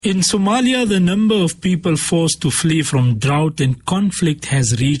In Somalia, the number of people forced to flee from drought and conflict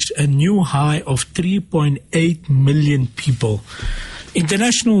has reached a new high of 3.8 million people.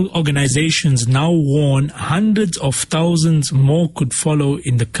 International organizations now warn hundreds of thousands more could follow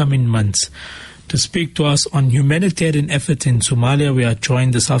in the coming months. To speak to us on humanitarian efforts in Somalia, we are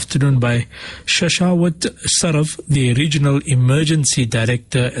joined this afternoon by Shashawat Saraf, the Regional Emergency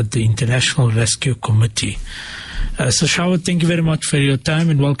Director at the International Rescue Committee. Shashawat, thank you very much for your time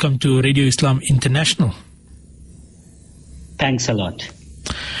and welcome to Radio Islam International. Thanks a lot.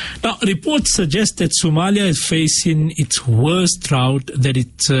 Now, reports suggest that Somalia is facing its worst drought, that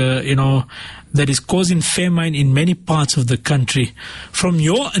that is causing famine in many parts of the country. From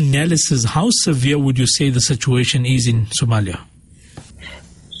your analysis, how severe would you say the situation is in Somalia?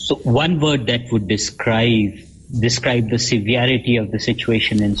 So, one word that would describe the severity of the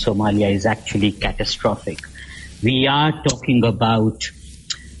situation in Somalia is actually catastrophic. We are talking about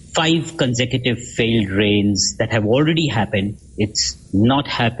 5 consecutive failed rains that have already happened. It's not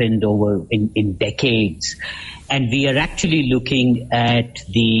happened over in decades. And we are actually looking at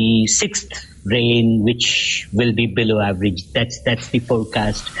the 6th rain, which will be below average. That's the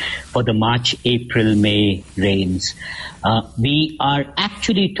forecast for the March, April, May rains. We are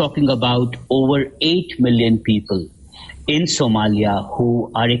actually talking about over 8 million people in Somalia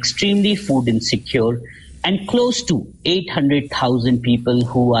who are extremely food insecure, and close to 800,000 people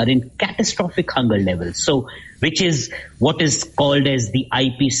who are in catastrophic hunger levels. So, which is what is called as the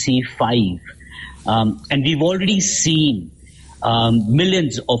IPC 5. And we've already seen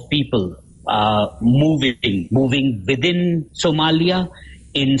millions of people moving within Somalia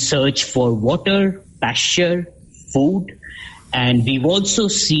in search for water, pasture, food. And we've also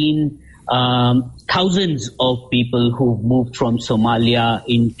seen thousands of people who've moved from Somalia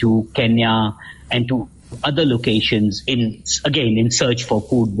into Kenya and to other locations in search for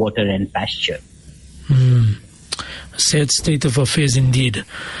food, water and pasture. Sad state of affairs indeed.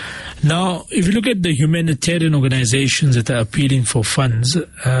 Now, if you look at the humanitarian organizations that are appealing for funds,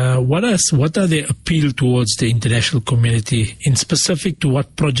 what are their appeal towards the international community? In specific, to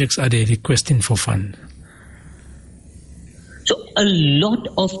what projects are they requesting for funds? So a lot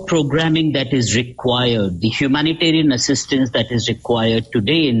of programming that is required, the humanitarian assistance that is required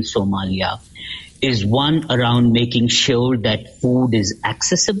today in Somalia is one around making sure that food is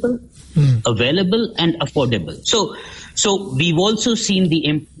accessible, available and affordable. So we've also seen the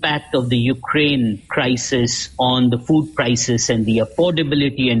impact of the Ukraine crisis on the food prices and the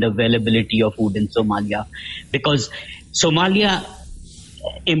affordability and availability of food in Somalia, because Somalia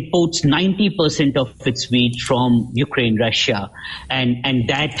imports 90% of its wheat from Ukraine, Russia, and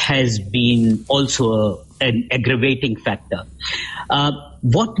that has been also an aggravating factor.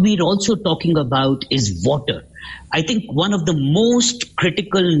 What we're also talking about is water. I think one of the most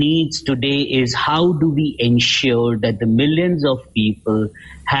critical needs today is how do we ensure that the millions of people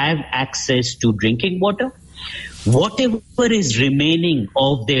have access to drinking water? Whatever is remaining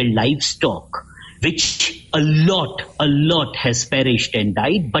of their livestock, which a lot has perished and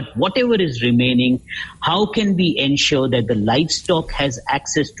died, but whatever is remaining, how can we ensure that the livestock has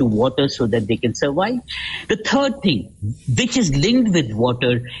access to water so that they can survive? The third thing, which is linked with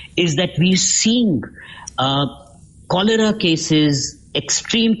water, is that we're seeing cholera cases,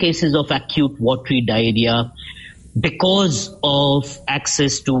 extreme cases of acute watery diarrhea because of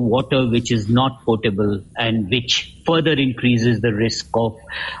access to water which is not potable and which further increases the risk of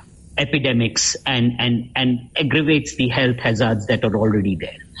epidemics and aggravates the health hazards that are already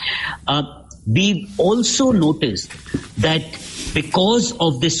there. We've also noticed that because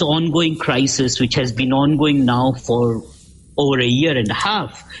of this ongoing crisis, which has been ongoing now for over a year and a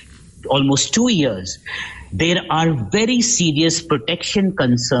half, almost 2 years, there are very serious protection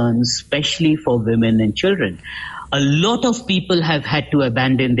concerns, especially for women and children. A lot of people have had to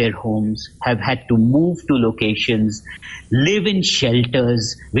abandon their homes, have had to move to locations, live in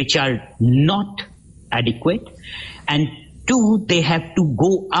shelters which are not adequate. And 2, they have to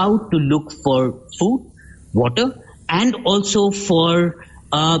go out to look for food, water, and also for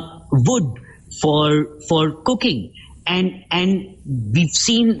wood for cooking. And we've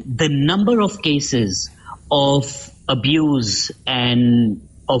seen the number of cases of abuse and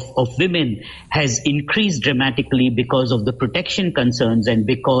of women has increased dramatically because of the protection concerns and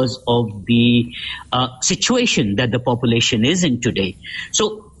because of the situation that the population is in today.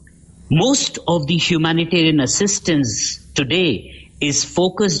 So most of the humanitarian assistance today is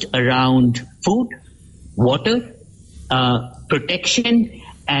focused around food, water, protection,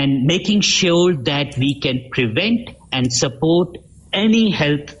 and making sure that we can prevent and support any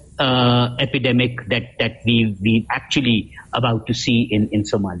health epidemic that we actually about to see in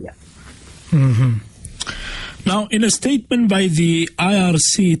Somalia. Mm-hmm. Now, in a statement by the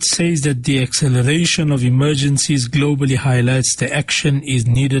IRC, it says that the acceleration of emergencies globally highlights the action is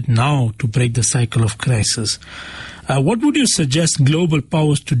needed now to break the cycle of crisis. What would you suggest global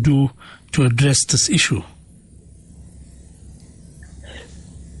powers to do to address this issue?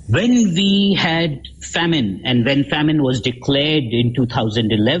 When we had famine, and when famine was declared in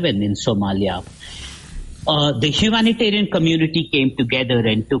 2011 in Somalia, the humanitarian community came together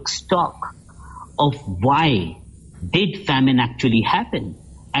and took stock of why did famine actually happen,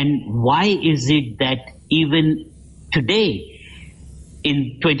 and why is it that even today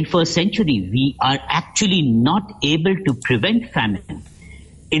in 21st century we are actually not able to prevent famine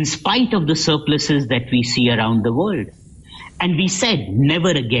in spite of the surpluses that we see around the world. And we said,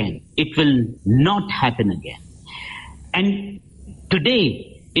 never again. It will not happen again. And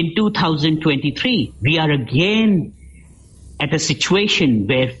today, in 2023, we are again at a situation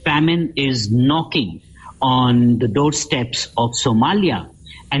where famine is knocking on the doorsteps of Somalia.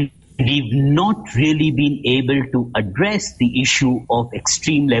 And we've not really been able to address the issue of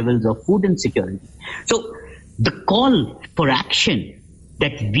extreme levels of food insecurity. So the call for action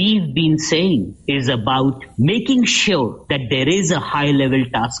that we've been saying is about making sure that there is a high-level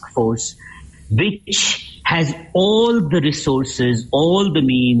task force which has all the resources, all the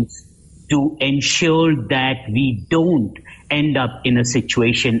means to ensure that we don't end up in a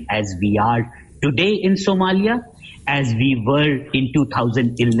situation as we are today in Somalia, as we were in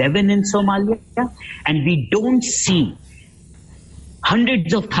 2011 in Somalia, and we don't see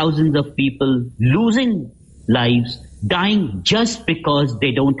hundreds of thousands of people losing lives, dying just because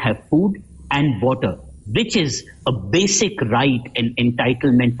they don't have food and water, which is a basic right and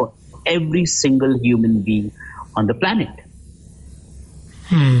entitlement for every single human being on the planet.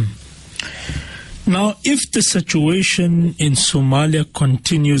 Now, if the situation in Somalia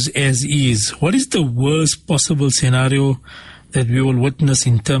continues as is, what is the worst possible scenario that we will witness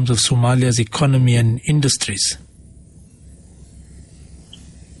in terms of Somalia's economy and industries?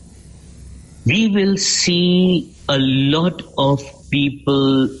 We will see a lot of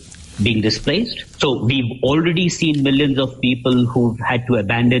people being displaced. So we've already seen millions of people who've had to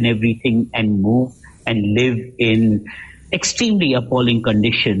abandon everything and move and live in extremely appalling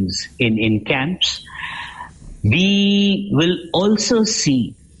conditions in camps. We will also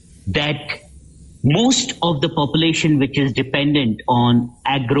see that most of the population which is dependent on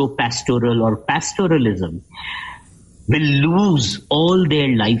agro-pastoral or pastoralism will lose all their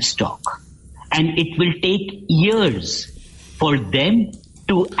livestock. And it will take years for them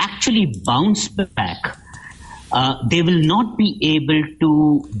to actually bounce back. They will not be able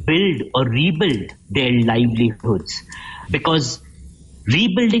to build or rebuild their livelihoods, because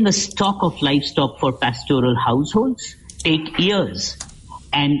rebuilding a stock of livestock for pastoral households take years.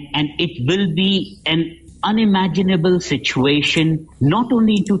 And it will be an unimaginable situation, not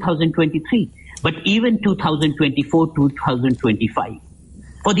only in 2023, but even 2024, 2025.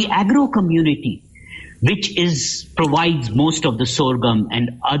 For the agro community, which provides most of the sorghum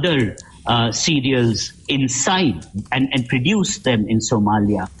and other cereals inside and produce them in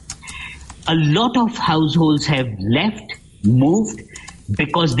Somalia, a lot of households have moved,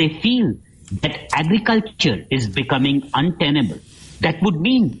 because they feel that agriculture is becoming untenable. That would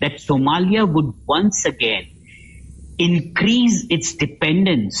mean that Somalia would once again increase its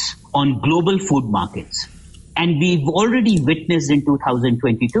dependence on global food markets. And we've already witnessed in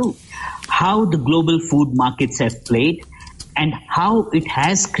 2022 how the global food markets have played and how it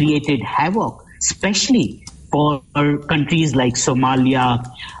has created havoc, especially for countries like Somalia,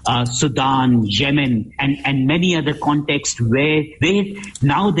 Sudan, Yemen, and many other contexts where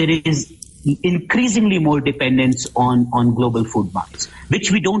now there is increasingly more dependence on global food markets,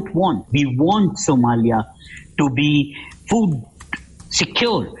 which we don't want. We want Somalia to be food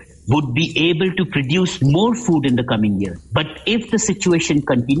secure, would be able to produce more food in the coming years. But if the situation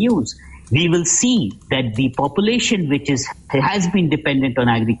continues, we will see that the population which has been dependent on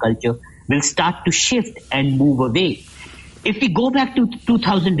agriculture will start to shift and move away. If we go back to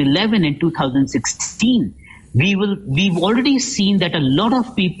 2011 and 2016, we've already seen that a lot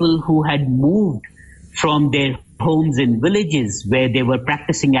of people who had moved from their homes in villages where they were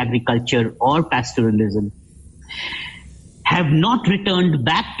practicing agriculture or pastoralism have not returned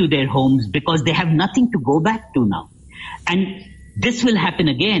back to their homes because they have nothing to go back to now. And this will happen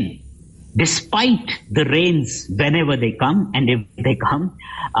again. Despite the rains whenever they come, and if they come,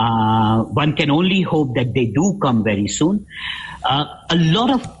 one can only hope that they do come very soon. A lot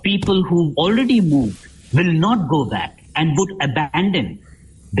of people who've already moved will not go back and would abandon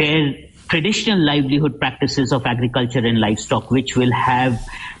their traditional livelihood practices of agriculture and livestock, which will have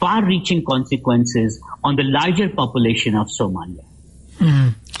far-reaching consequences on the larger population of Somalia.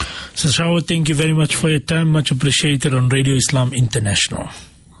 So, Shawat, thank you very much for your time. Much appreciated on Radio Islam International.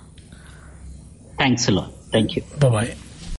 Thanks a lot. Thank you. Bye-bye.